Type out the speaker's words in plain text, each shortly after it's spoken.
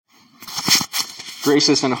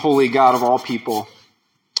Gracious and holy God of all people,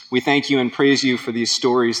 we thank you and praise you for these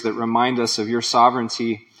stories that remind us of your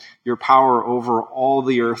sovereignty, your power over all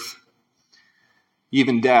the earth,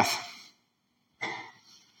 even death.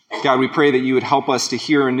 God, we pray that you would help us to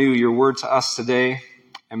hear anew your word to us today,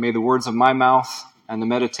 and may the words of my mouth and the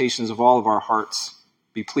meditations of all of our hearts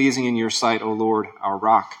be pleasing in your sight, O Lord, our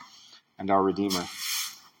rock and our Redeemer.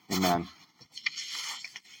 Amen.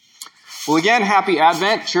 Well, again, happy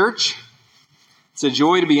Advent, church. It's a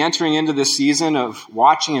joy to be entering into this season of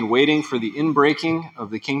watching and waiting for the inbreaking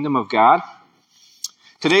of the kingdom of God.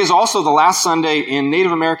 Today is also the last Sunday in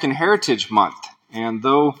Native American Heritage Month, and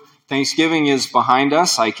though Thanksgiving is behind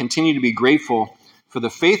us, I continue to be grateful for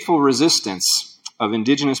the faithful resistance of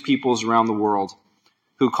indigenous peoples around the world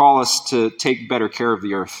who call us to take better care of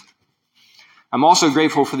the earth. I'm also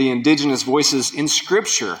grateful for the indigenous voices in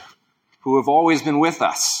Scripture who have always been with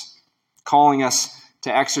us, calling us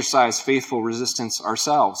to exercise faithful resistance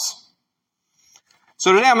ourselves.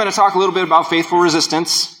 So today I'm going to talk a little bit about faithful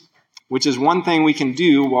resistance, which is one thing we can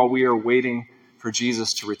do while we are waiting for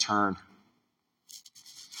Jesus to return.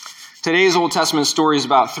 Today's Old Testament story is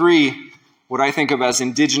about three, what I think of as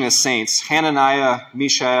indigenous saints, Hananiah,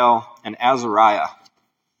 Mishael, and Azariah,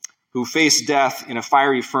 who faced death in a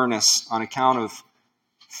fiery furnace on account of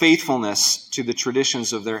faithfulness to the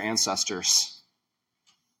traditions of their ancestors.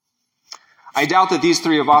 I doubt that these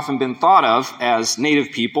three have often been thought of as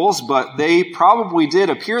native peoples, but they probably did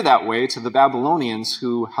appear that way to the Babylonians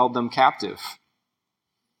who held them captive.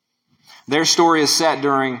 Their story is set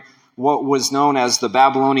during what was known as the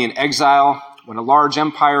Babylonian exile, when a large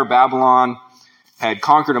empire, Babylon, had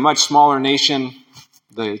conquered a much smaller nation,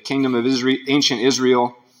 the kingdom of ancient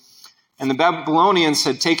Israel, and the Babylonians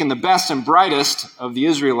had taken the best and brightest of the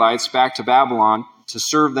Israelites back to Babylon to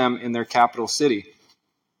serve them in their capital city.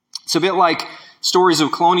 It's a bit like stories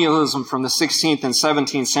of colonialism from the 16th and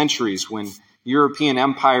 17th centuries when European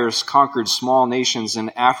empires conquered small nations in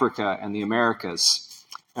Africa and the Americas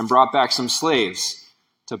and brought back some slaves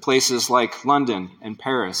to places like London and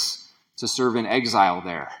Paris to serve in exile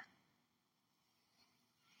there.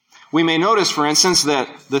 We may notice, for instance, that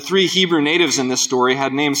the three Hebrew natives in this story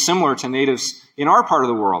had names similar to natives in our part of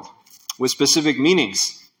the world with specific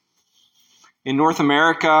meanings. In North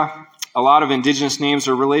America, a lot of indigenous names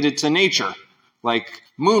are related to nature, like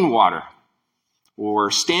Moonwater,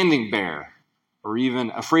 or Standing Bear, or even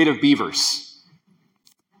Afraid of Beavers.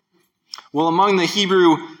 Well, among the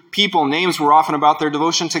Hebrew people, names were often about their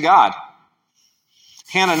devotion to God.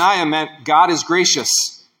 Hananiah meant God is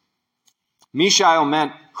gracious. Mishael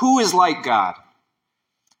meant who is like God.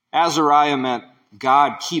 Azariah meant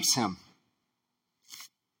God keeps him.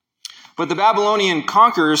 But the Babylonian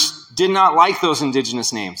conquerors did not like those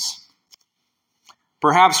indigenous names.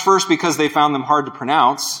 Perhaps first because they found them hard to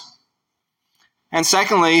pronounce, and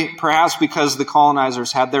secondly, perhaps because the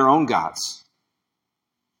colonizers had their own gods.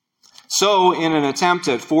 So, in an attempt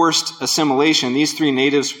at forced assimilation, these three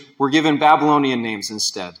natives were given Babylonian names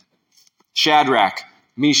instead: Shadrach,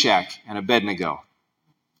 Meshach, and Abednego,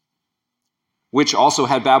 which also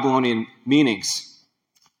had Babylonian meanings.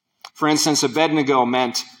 For instance, Abednego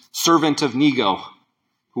meant servant of Nego,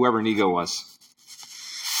 whoever Nego was.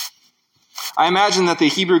 I imagine that the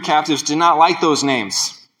Hebrew captives did not like those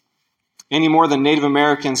names any more than Native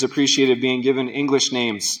Americans appreciated being given English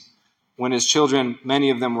names when, as children, many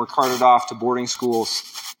of them were carted off to boarding schools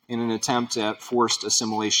in an attempt at forced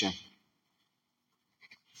assimilation.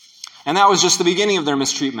 And that was just the beginning of their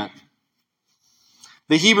mistreatment.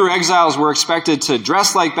 The Hebrew exiles were expected to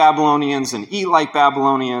dress like Babylonians and eat like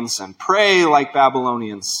Babylonians and pray like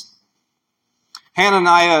Babylonians.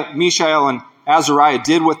 Hananiah, Mishael, and Azariah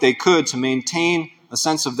did what they could to maintain a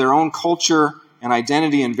sense of their own culture and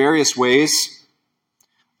identity in various ways,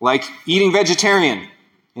 like eating vegetarian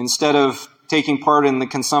instead of taking part in the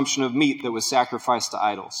consumption of meat that was sacrificed to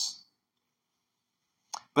idols.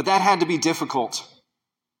 But that had to be difficult.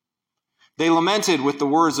 They lamented with the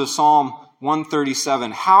words of Psalm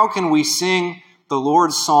 137, "How can we sing the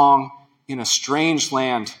Lord's song in a strange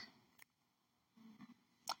land?"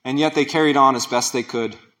 And yet they carried on as best they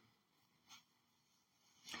could.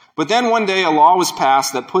 But then one day a law was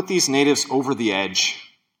passed that put these natives over the edge.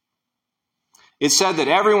 It said that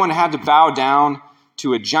everyone had to bow down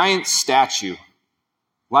to a giant statue,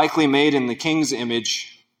 likely made in the king's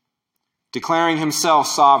image, declaring himself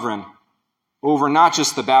sovereign over not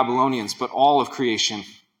just the Babylonians, but all of creation.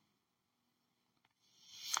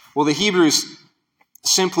 Well, the Hebrews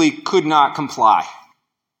simply could not comply.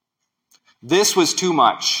 This was too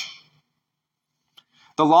much.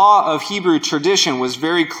 The law of Hebrew tradition was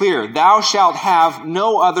very clear. "Thou shalt have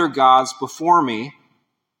no other gods before me,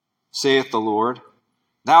 saith the Lord.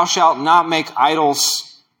 Thou shalt not make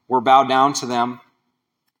idols or bow down to them.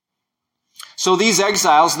 So these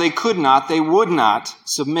exiles, they could not, they would not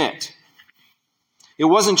submit. It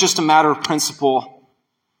wasn't just a matter of principle.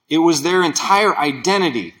 It was their entire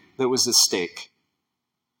identity that was at stake.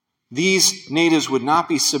 These natives would not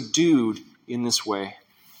be subdued in this way.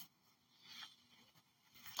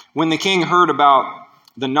 When the king heard about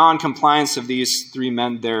the non-compliance of these three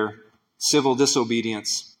men, their civil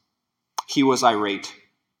disobedience, he was irate.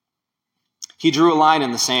 He drew a line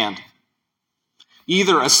in the sand.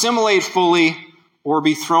 Either assimilate fully or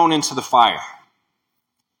be thrown into the fire.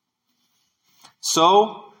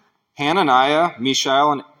 So Hananiah,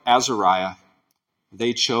 Mishael, and Azariah,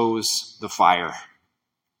 they chose the fire.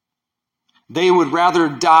 They would rather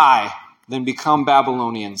die than become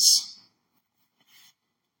Babylonians.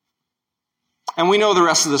 And we know the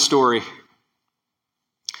rest of the story.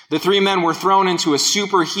 The three men were thrown into a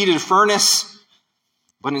superheated furnace,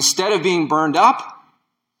 but instead of being burned up,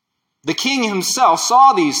 the king himself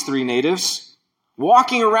saw these three natives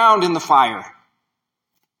walking around in the fire,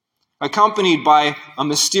 accompanied by a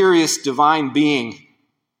mysterious divine being,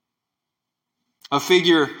 a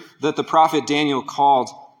figure that the prophet Daniel called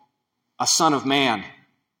a son of man.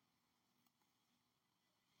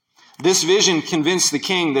 This vision convinced the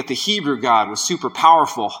king that the Hebrew God was super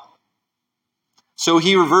powerful. So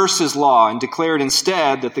he reversed his law and declared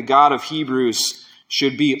instead that the God of Hebrews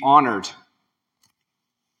should be honored.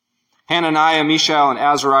 Hananiah, Mishael, and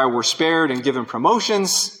Azariah were spared and given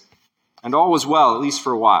promotions, and all was well, at least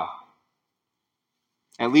for a while.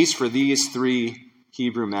 At least for these three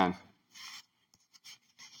Hebrew men.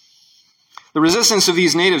 The resistance of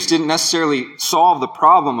these natives didn't necessarily solve the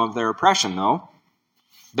problem of their oppression, though.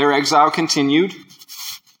 Their exile continued.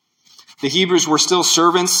 The Hebrews were still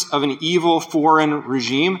servants of an evil foreign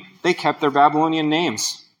regime. They kept their Babylonian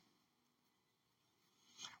names.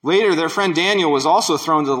 Later, their friend Daniel was also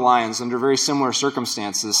thrown to the lions under very similar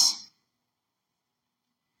circumstances.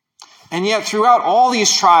 And yet, throughout all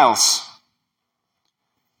these trials,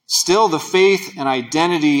 still the faith and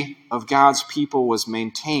identity of God's people was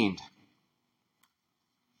maintained.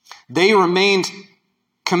 They remained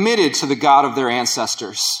committed to the God of their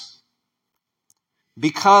ancestors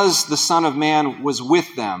because the Son of Man was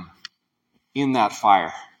with them in that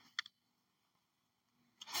fire.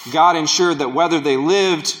 God ensured that whether they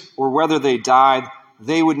lived or whether they died,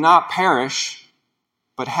 they would not perish,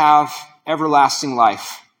 but have everlasting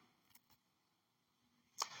life.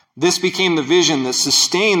 This became the vision that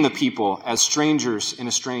sustained the people as strangers in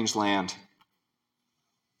a strange land.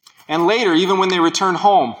 And later, even when they returned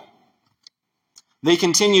home, they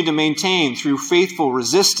continued to maintain through faithful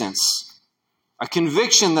resistance a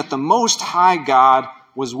conviction that the Most High God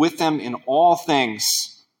was with them in all things,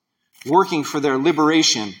 working for their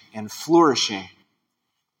liberation and flourishing.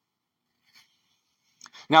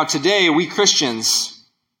 Now today, we Christians,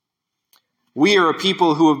 we are a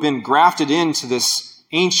people who have been grafted into this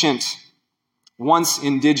ancient, once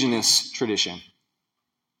indigenous tradition.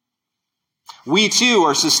 We too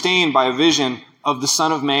are sustained by a vision of the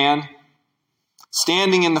Son of Man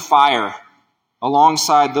standing in the fire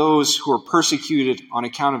alongside those who are persecuted on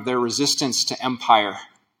account of their resistance to empire.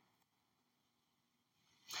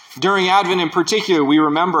 During Advent in particular, we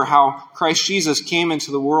remember how Christ Jesus came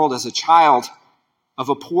into the world as a child of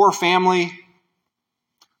a poor family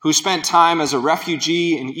who spent time as a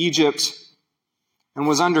refugee in Egypt and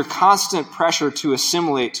was under constant pressure to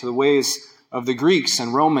assimilate to the ways of the Greeks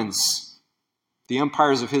and Romans, the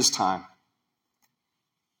empires of his time.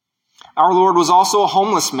 Our Lord was also a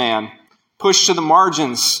homeless man, pushed to the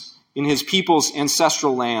margins in his people's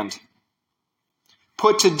ancestral land,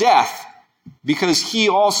 put to death because he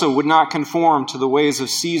also would not conform to the ways of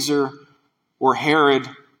Caesar or Herod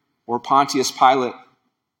or Pontius Pilate.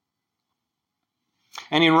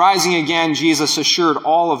 And in rising again, Jesus assured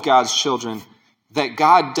all of God's children that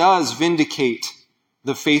God does vindicate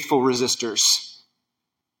the faithful resistors.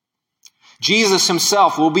 Jesus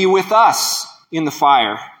himself will be with us in the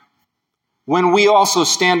fire when we also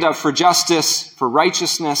stand up for justice, for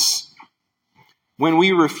righteousness, when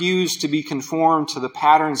we refuse to be conformed to the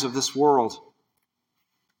patterns of this world.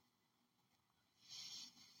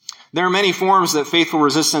 There are many forms that faithful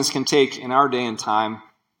resistance can take in our day and time.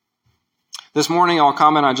 This morning I'll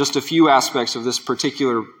comment on just a few aspects of this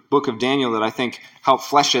particular book of Daniel that I think help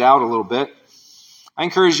flesh it out a little bit. I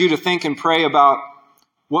encourage you to think and pray about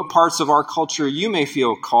what parts of our culture you may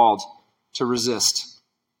feel called to resist,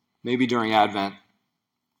 maybe during Advent.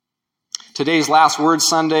 Today's Last Word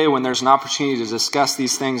Sunday, when there's an opportunity to discuss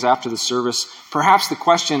these things after the service, perhaps the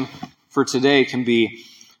question for today can be,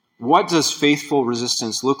 what does faithful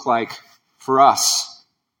resistance look like for us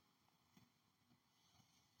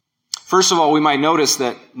First of all, we might notice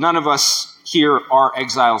that none of us here are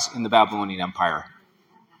exiles in the Babylonian Empire,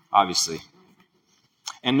 obviously.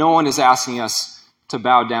 And no one is asking us to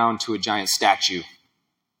bow down to a giant statue.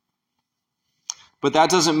 But that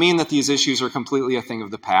doesn't mean that these issues are completely a thing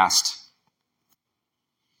of the past.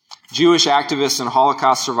 Jewish activist and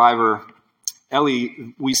Holocaust survivor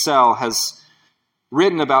Elie Wiesel has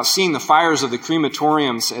written about seeing the fires of the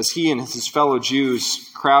crematoriums as he and his fellow Jews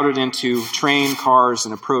crowded into train cars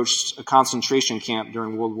and approached a concentration camp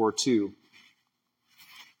during World War II.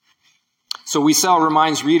 So Wiesel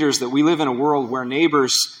reminds readers that we live in a world where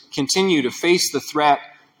neighbors continue to face the threat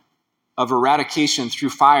of eradication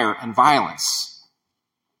through fire and violence.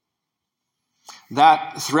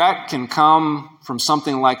 That threat can come from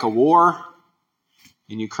something like a war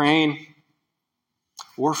in Ukraine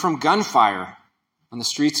or from gunfire on the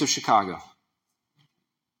streets of Chicago.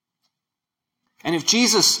 And if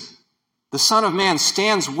Jesus, the Son of Man,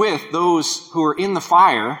 stands with those who are in the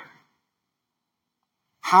fire,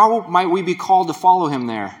 how might we be called to follow him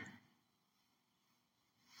there?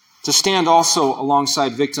 To stand also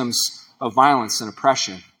alongside victims of violence and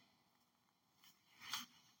oppression.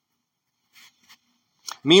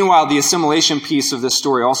 Meanwhile, the assimilation piece of this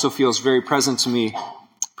story also feels very present to me,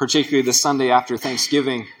 particularly the Sunday after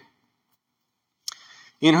Thanksgiving.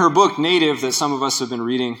 In her book, Native, that some of us have been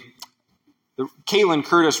reading, Caitlin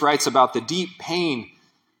Curtis writes about the deep pain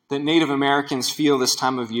that Native Americans feel this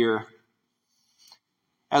time of year,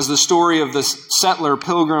 as the story of the settler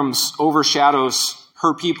pilgrims overshadows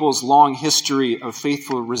her people's long history of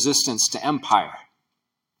faithful resistance to empire.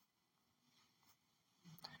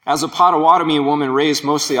 As a Potawatomi woman raised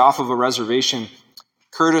mostly off of a reservation,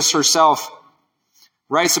 Curtis herself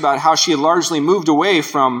writes about how she had largely moved away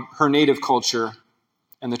from her native culture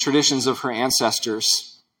and the traditions of her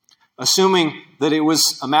ancestors, assuming that it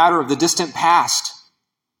was a matter of the distant past.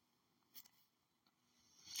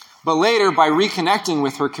 But later, by reconnecting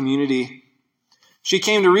with her community, she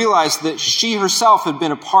came to realize that she herself had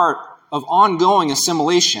been a part of ongoing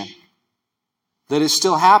assimilation that is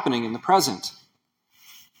still happening in the present.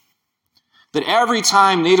 That every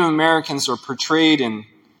time Native Americans are portrayed in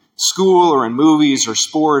school or in movies or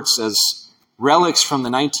sports as relics from the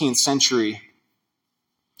 19th century,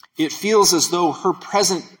 it feels as though her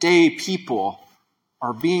present day people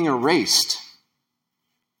are being erased.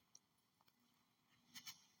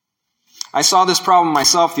 I saw this problem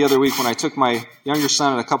myself the other week when I took my younger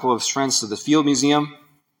son and a couple of his friends to the Field Museum.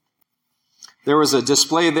 There was a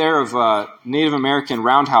display there of a Native American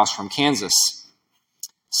roundhouse from Kansas,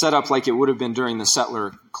 set up like it would have been during the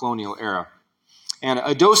settler colonial era. And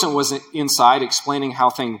a docent was inside explaining how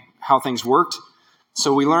things worked.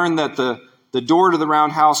 So we learned that the door to the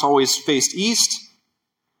roundhouse always faced east,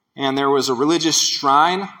 and there was a religious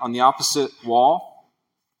shrine on the opposite wall.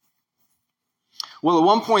 Well, at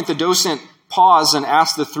one point, the docent paused and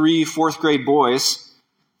asked the 3 fourth-grade boys,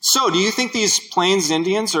 "So, do you think these Plains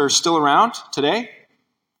Indians are still around today?"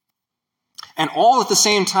 And all at the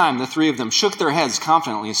same time, the 3 of them shook their heads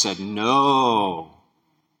confidently and said, "No."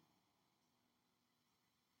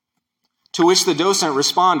 To which the docent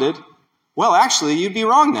responded, "Well, actually, you'd be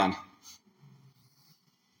wrong then.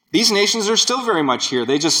 These nations are still very much here.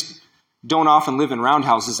 They just don't often live in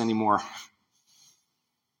roundhouses anymore."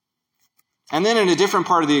 And then in a different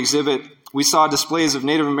part of the exhibit, we saw displays of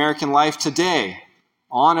Native American life today,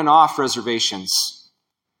 on and off reservations,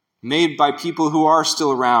 made by people who are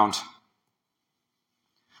still around.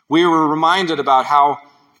 We were reminded about how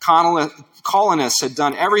colonists had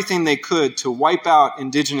done everything they could to wipe out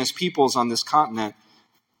indigenous peoples on this continent,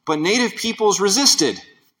 but native peoples resisted.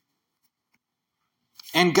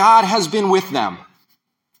 And God has been with them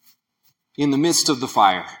in the midst of the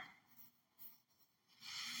fire.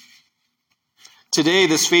 Today,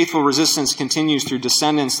 this faithful resistance continues through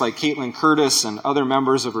descendants like Caitlin Curtis and other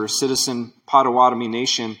members of her citizen Potawatomi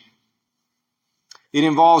nation. It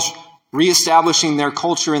involves reestablishing their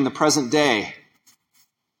culture in the present day,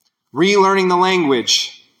 relearning the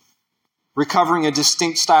language, recovering a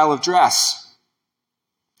distinct style of dress,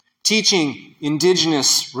 teaching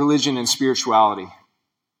indigenous religion and spirituality,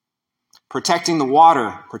 protecting the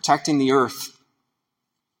water, protecting the earth,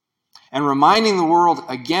 and reminding the world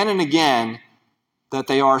again and again that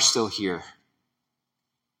they are still here.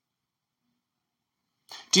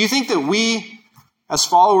 Do you think that we, as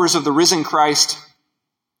followers of the risen Christ,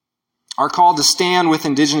 are called to stand with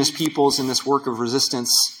indigenous peoples in this work of resistance?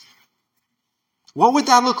 What would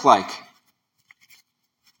that look like?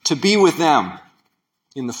 To be with them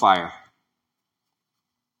in the fire.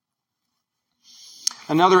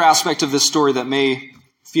 Another aspect of this story that may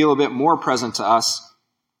feel a bit more present to us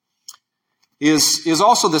is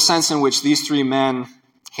also the sense in which these three men,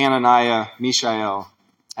 Hananiah, Mishael,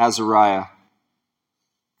 Azariah,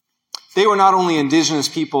 they were not only indigenous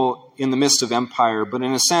people in the midst of empire, but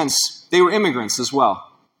in a sense, they were immigrants as well.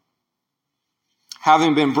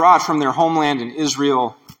 Having been brought from their homeland in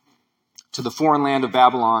Israel to the foreign land of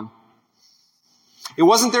Babylon. It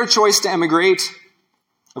wasn't their choice to emigrate.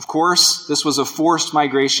 Of course, this was a forced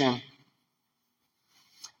migration.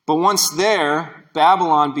 But once there,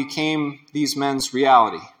 Babylon became these men's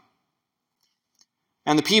reality.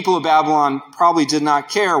 And the people of Babylon probably did not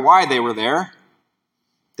care why they were there.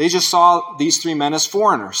 They just saw these three men as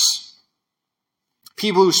foreigners.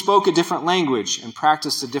 People who spoke a different language and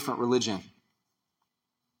practiced a different religion.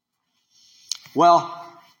 Well,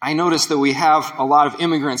 I notice that we have a lot of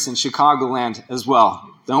immigrants in Chicagoland as well,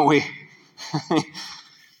 don't we?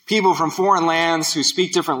 People from foreign lands who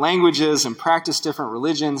speak different languages and practice different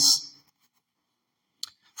religions.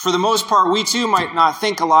 For the most part, we too might not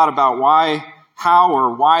think a lot about how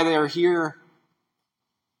or why they are here.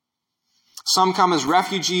 Some come as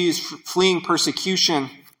refugees fleeing persecution.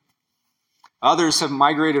 Others have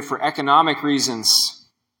migrated for economic reasons,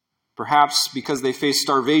 perhaps because they face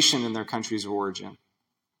starvation in their countries of origin.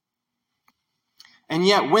 And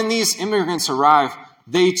yet, when these immigrants arrive,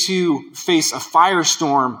 they too face a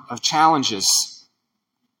firestorm of challenges.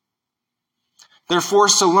 They're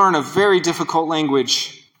forced to learn a very difficult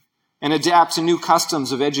language and adapt to new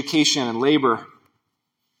customs of education and labor.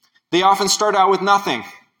 They often start out with nothing,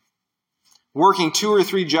 working 2 or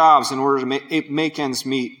 3 jobs in order to make ends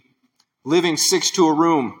meet, living 6 to a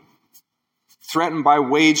room, threatened by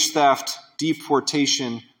wage theft,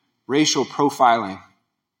 deportation, racial profiling.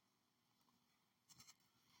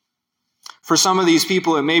 For some of these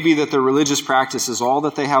people, it may be that their religious practice is all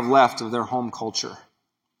that they have left of their home culture.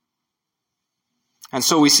 And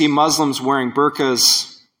so we see Muslims wearing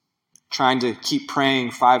burqas, trying to keep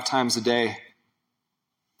praying 5 times a day.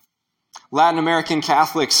 Latin American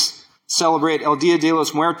Catholics celebrate El Dia de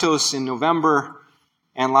los Muertos in November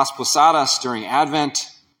and Las Posadas during Advent.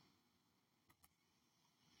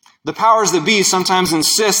 The powers that be sometimes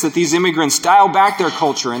insist that these immigrants dial back their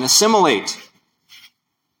culture and assimilate.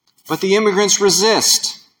 But the immigrants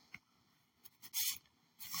resist.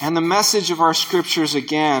 And the message of our scriptures,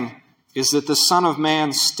 again, is that the Son of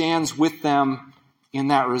Man stands with them in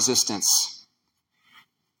that resistance.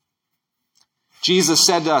 Jesus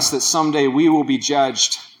said to us that someday we will be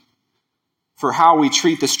judged for how we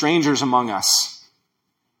treat the strangers among us.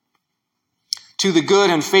 To the good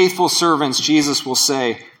and faithful servants, Jesus will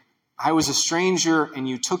say, I was a stranger and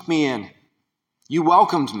you took me in. You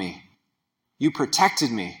welcomed me. You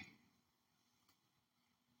protected me.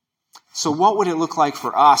 So what would it look like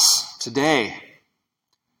for us today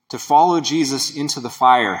to follow Jesus into the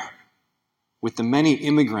fire with the many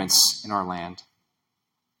immigrants in our land?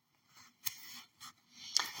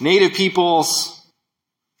 Native peoples,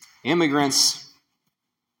 immigrants.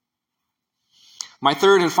 My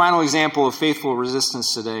third and final example of faithful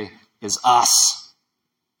resistance today is us.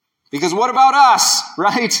 Because what about us,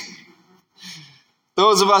 right?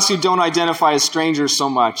 Those of us who don't identify as strangers so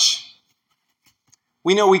much.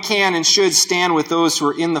 We know we can and should stand with those who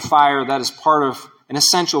are in the fire. That is an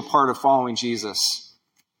essential part of following Jesus.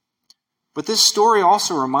 But this story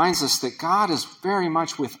also reminds us that God is very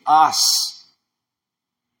much with us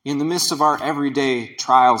in the midst of our everyday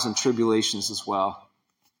trials and tribulations as well.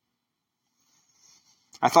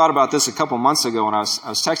 I thought about this a couple months ago when I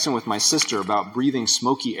was texting with my sister about breathing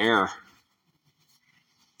smoky air.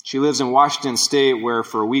 She lives in Washington State, where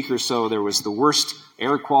for a week or so there was the worst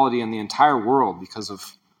air quality in the entire world because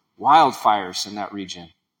of wildfires in that region.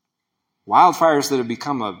 Wildfires that have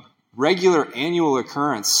become a regular annual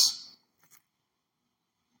occurrence.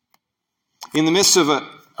 In the midst of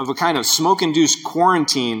a kind of smoke-induced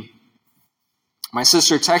quarantine, my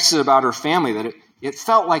sister texted about her family that it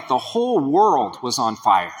felt like the whole world was on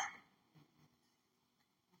fire.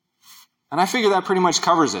 And I figure that pretty much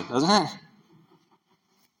covers it, doesn't it?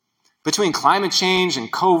 Between climate change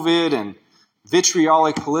and COVID and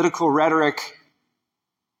vitriolic political rhetoric,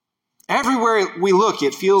 everywhere we look,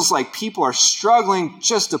 it feels like people are struggling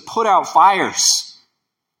just to put out fires.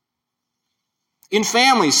 In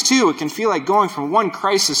families, too, it can feel like going from one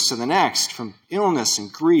crisis to the next, from illness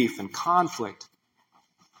and grief and conflict.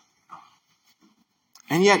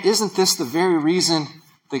 And yet, isn't this the very reason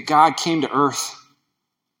that God came to earth?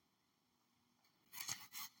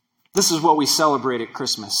 This is what we celebrate at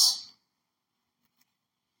Christmas.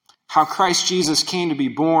 How Christ Jesus came to be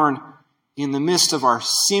born in the midst of our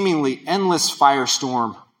seemingly endless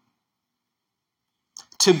firestorm,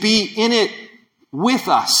 to be in it with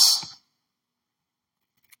us,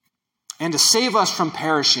 and to save us from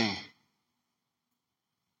perishing.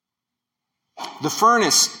 The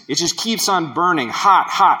furnace, it just keeps on burning, hot,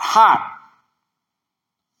 hot, hot.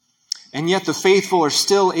 And yet the faithful are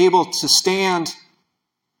still able to stand,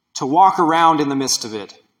 to walk around in the midst of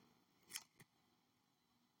it.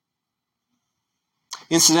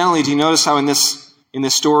 Incidentally, do you notice how in this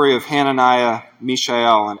story of Hananiah,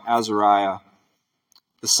 Mishael, and Azariah,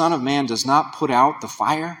 the Son of Man does not put out the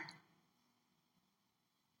fire?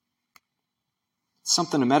 It's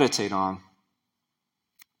something to meditate on.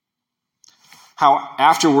 How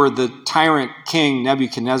afterward the tyrant king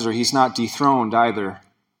Nebuchadnezzar, he's not dethroned either.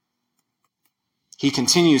 He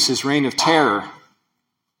continues his reign of terror,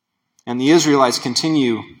 and the Israelites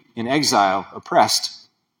continue in exile, oppressed.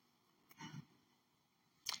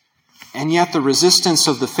 And yet the resistance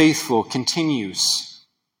of the faithful continues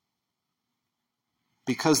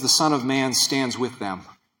because the Son of Man stands with them.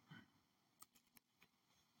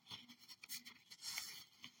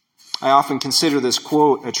 I often consider this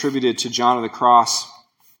quote attributed to John of the Cross.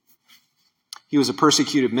 He was a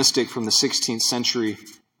persecuted mystic from the 16th century.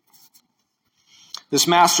 This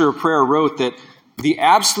master of prayer wrote that the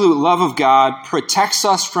absolute love of God protects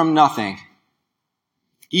us from nothing,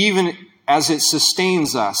 even as it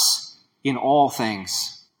sustains us in all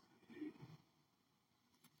things.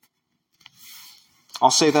 I'll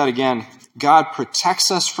say that again. God protects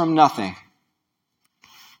us from nothing,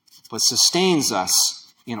 but sustains us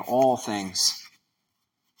in all things.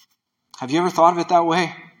 Have you ever thought of it that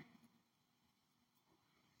way?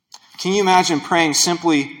 Can you imagine praying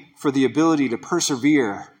simply for the ability to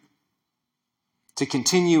persevere, to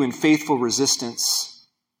continue in faithful resistance?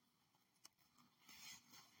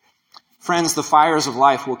 Friends, the fires of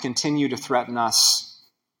life will continue to threaten us.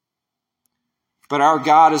 But our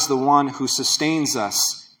God is the one who sustains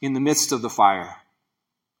us in the midst of the fire.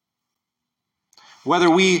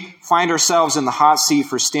 Whether we find ourselves in the hot seat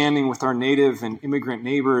for standing with our native and immigrant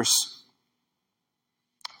neighbors,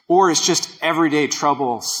 or it's just everyday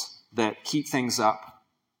troubles that keep things up,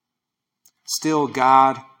 still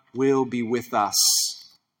God will be with us.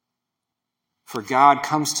 For God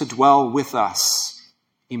comes to dwell with us,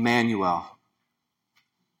 Emmanuel,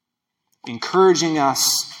 encouraging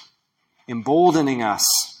us, emboldening us,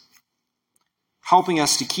 helping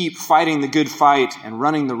us to keep fighting the good fight and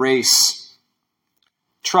running the race,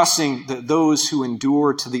 trusting that those who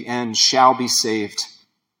endure to the end shall be saved.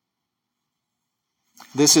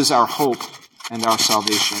 This is our hope and our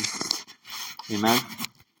salvation. Amen.